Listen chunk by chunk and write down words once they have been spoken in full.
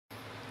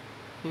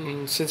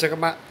Xin chào các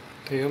bạn.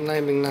 Thì hôm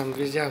nay mình làm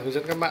video hướng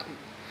dẫn các bạn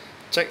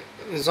chạy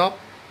job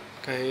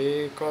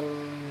cái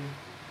con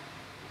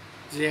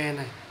GE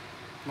này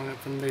bằng cái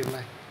phần mềm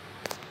này.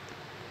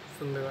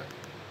 Phần mềm này.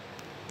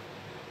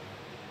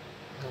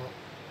 Đó.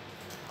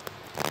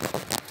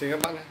 Thì các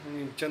bạn này,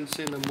 nhìn chân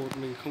CN1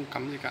 mình không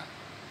cắm gì cả.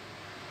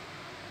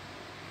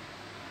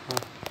 Đó.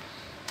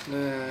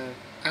 Nên là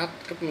add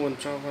cấp nguồn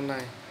cho con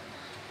này.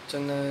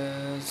 Chân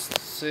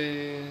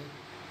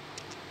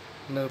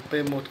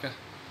CNP1 cả.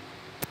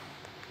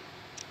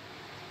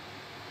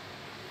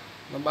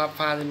 Nó 3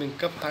 pha thì mình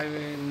cấp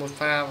 21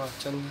 pha vào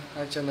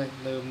hai chân này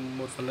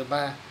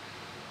L1/3,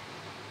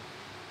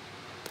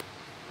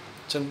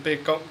 chân P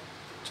cộng,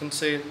 chân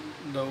C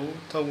đấu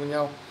thông với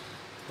nhau.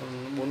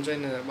 4 dây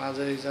này là 3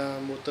 dây ra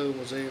motor,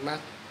 1 dây mát.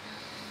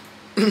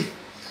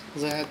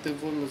 Dây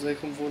 24V, 1 dây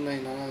 0V này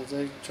nó là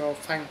dây cho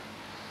phanh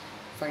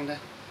đây,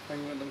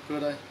 phanh và động cơ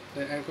đây,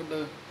 đây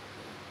encoder,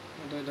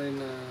 đây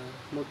là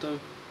motor,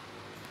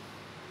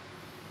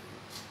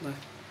 đây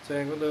dây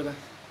encoder đây,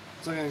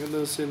 dây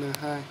encoder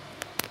CN2.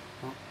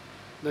 Đó.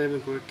 Đây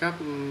mình có cái cáp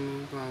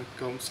và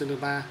cổng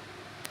CN3,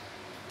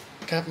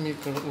 cáp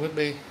micro USB.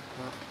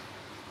 Đó.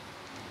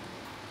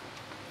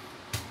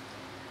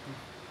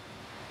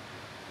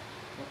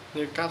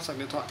 Đây cáp sạc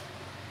điện thoại.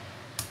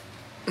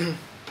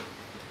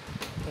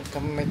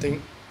 Cắm máy tính.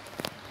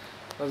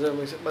 Bây giờ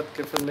mình sẽ bật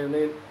cái phần mềm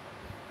lên.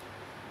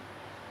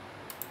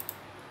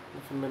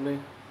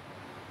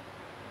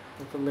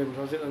 Phần mềm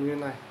giao diện là như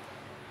này.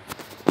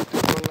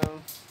 Con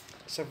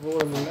servo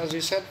là mình đã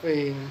reset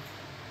về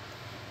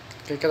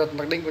cái cài đặt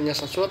mặc định của nhà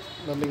sản xuất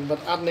và mình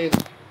bật add lên.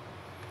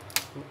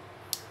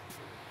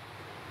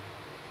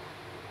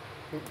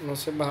 Nó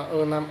sẽ bảo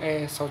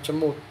E5E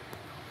 6.1.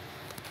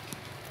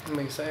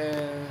 Mình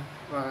sẽ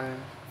vào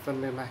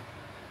phần mềm này.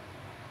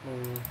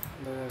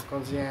 Đây là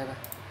con GE đây.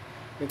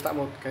 Mình tạo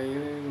một cái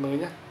mới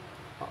nhé.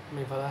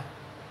 Mình vào đây.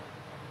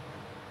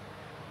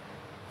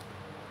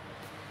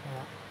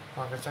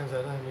 Vào cái trang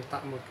giấy này mình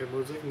tạo một cái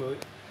project mới.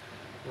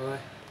 Rồi.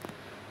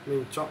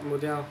 Mình chọn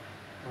model.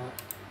 Đó.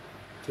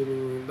 Thì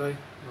mình đây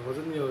nó có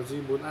rất nhiều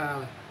J4A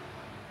này.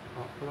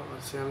 Đó, các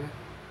bạn xem nhé.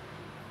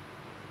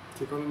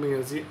 Thì con mình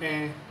là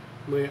GE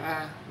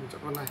 10A, mình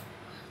chọn con này.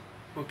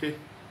 Ok.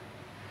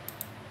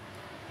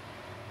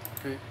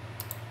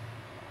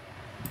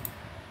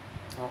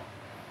 Đó.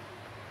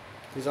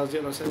 Thì giao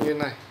diện nó sẽ như thế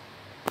này.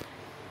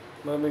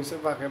 Mà mình sẽ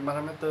vào cái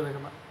parameter này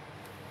các bạn.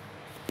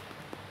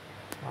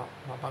 Đó,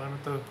 vào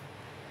parameter.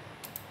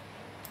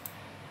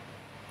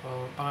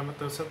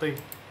 Parameter setting.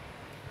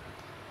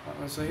 Đó,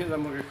 nó sẽ hiện ra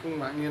một cái khung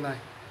bảng như này.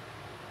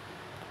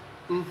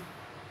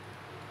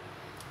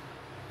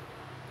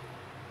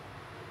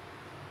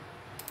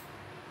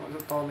 Nó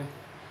rất to lên.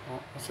 Đó,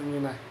 nó sẽ như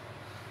này.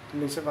 Thì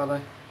mình sẽ vào đây.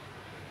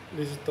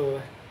 Digital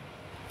đây.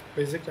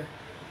 Basic đây.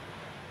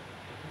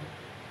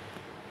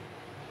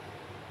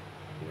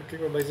 Kích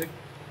vào basic.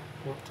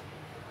 Đó.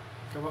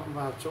 Các bạn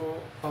vào chỗ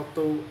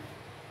auto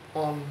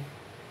on.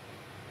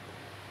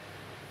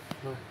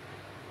 Rồi.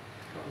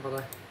 Các bạn vào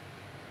đây.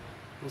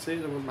 Nó sẽ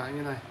ra một bảng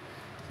như này.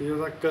 Thì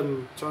chúng ta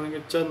cần cho những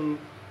cái chân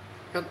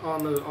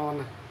SON on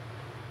này,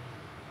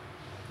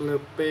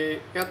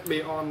 LPSB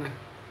on này,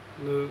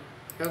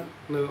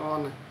 NSN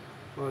on này,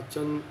 và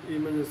chân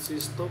emergency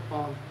stop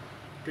on.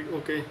 Kích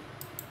OK.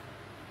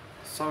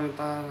 Sau chúng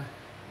ta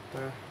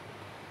này,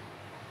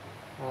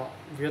 đó,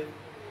 viết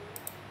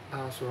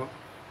xuống.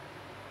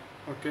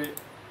 Ok.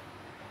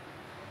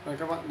 Rồi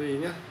các bạn để ý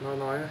nhé, nó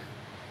nói này.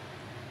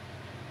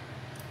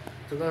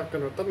 Chúng ta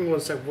cần phải tắt nguồn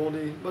servo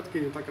đi. Bất kỳ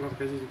chúng ta cần làm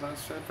cái gì chúng ta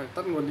sẽ phải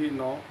tắt nguồn đi,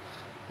 nó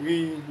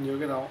ghi nhớ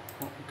cái đó.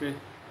 Ok.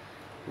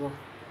 Rồi.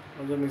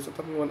 Bây giờ mình sẽ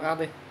tắt nguồn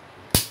add đi.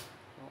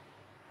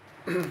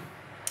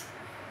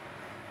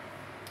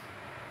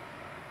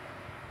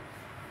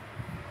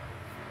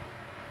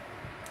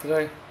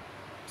 Đây,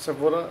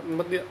 servo đã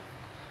mất điện.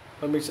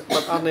 Và mình sẽ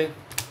bật add lên.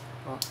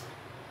 Đó.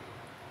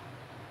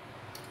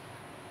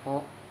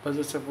 Đó. Bây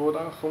giờ servo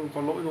đã không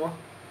có lỗi nữa.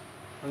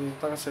 Chúng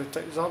ta sẽ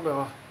chạy job được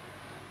rồi.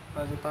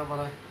 Đây, chúng ta vào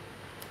đây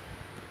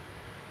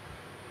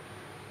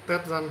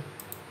test run.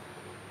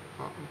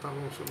 Đó, chúng ta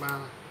vào số 3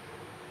 này,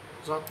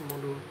 job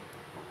module.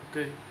 Ok.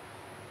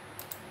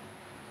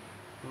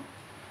 Đó.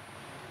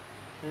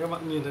 Các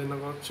bạn nhìn thấy nó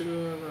có chữ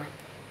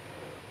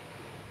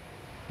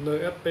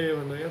NSP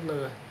và NSN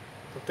này.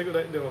 Tích ở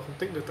đây được không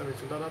tích được tại vì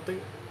chúng ta đã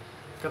tích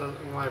cái đặt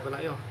ngoài vừa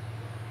nãy rồi.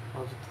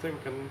 Chúng ta tích một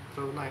cái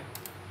dấu này.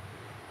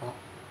 Đó.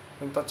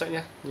 Chúng ta chạy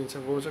nhé, nhìn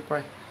servo sẽ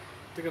quay.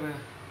 Tích ở đây này.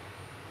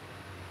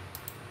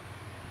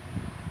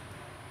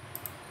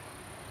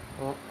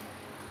 Đó,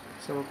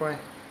 sẽ có quay.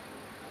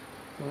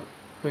 Đó.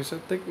 Mình sẽ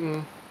tích.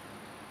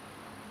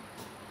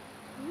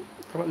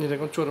 Các bạn nhìn thấy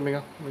con chuột của mình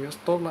không? Mình sẽ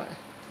stop lại.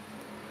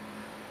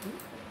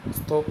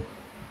 Stop.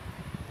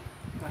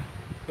 Đây,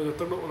 bây giờ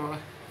tốc độ nó này.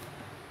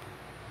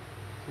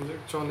 Mình sẽ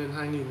cho lên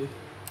 2000 đi.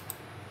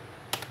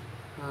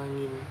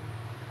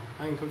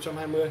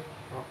 2020.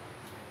 Đó.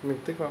 Mình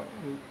tích vào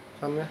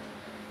run nhé.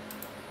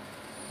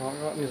 Đó,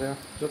 các bạn nhìn thấy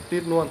không? Rất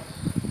tít luôn.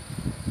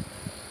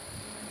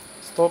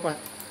 Stop này.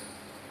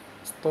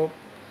 Stop.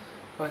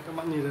 Đây, các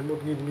bạn nhìn thấy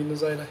 1000 mili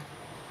giây đây,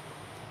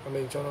 và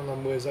mình cho nó là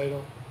 10 giây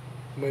thôi,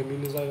 10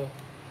 mili giây thôi.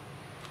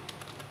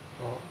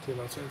 Đó, thì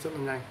nó sẽ rất là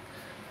nhanh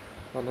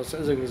và nó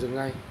sẽ dừng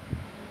ngay.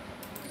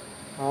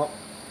 Đó,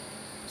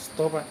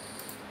 stop ạ.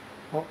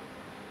 Đó,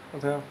 có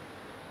thấy không?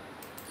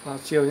 Đảo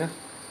chiều nhé.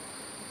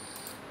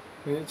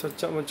 Mình sẽ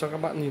chậm cho các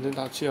bạn nhìn thấy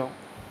đảo chiều.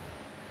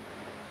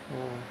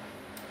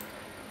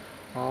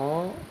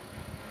 Đó,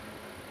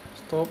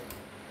 stop,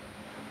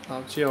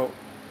 đảo chiều.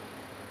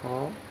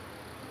 Đó,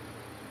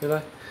 thế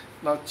đây,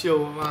 đảo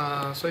chiều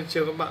và xoay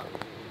chiều các bạn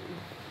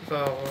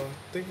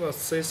tích vào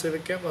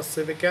CCW và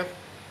CW,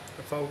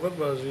 forward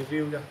và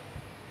review nha.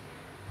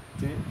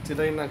 Thì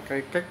đây là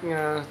cái cách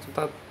chúng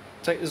ta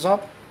chạy job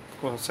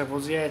của Servo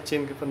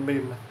trên cái phần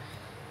mềm này.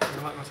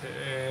 Các bạn có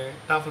thể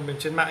download phần mềm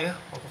trên mạng nhé,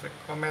 hoặc có thể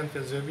comment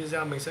phía dưới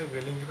video, mình sẽ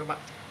gửi link cho các bạn.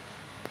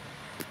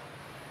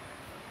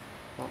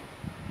 Đó.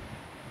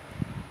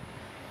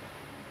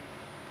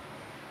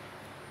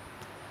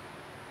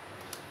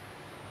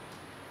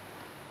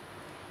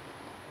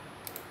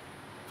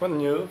 Vẫn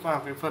nhớ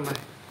vào cái phần này,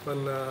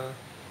 phần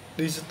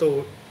digital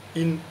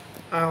in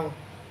out.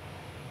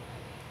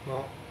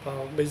 Đó,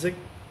 vào basic.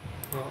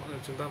 Đó, để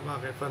chúng ta vào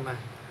cái phần này,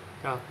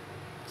 cả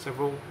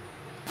servo.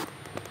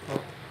 Đó,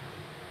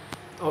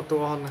 auto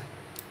on này,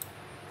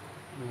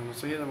 nó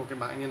sẽ hiện ra một cái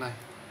bảng như này.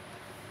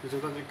 Thì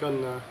chúng ta chỉ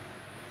cần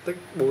tích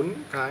 4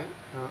 cái.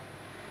 Đó,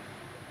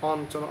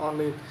 on cho nó on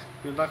lên.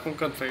 Chúng ta không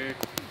cần phải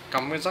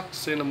cắm cái jack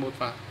CL1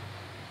 vào.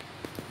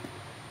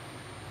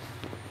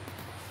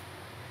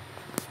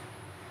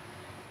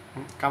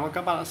 Cảm ơn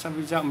các bạn đã xem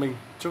video của mình.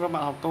 Chúc các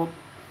bạn học tốt.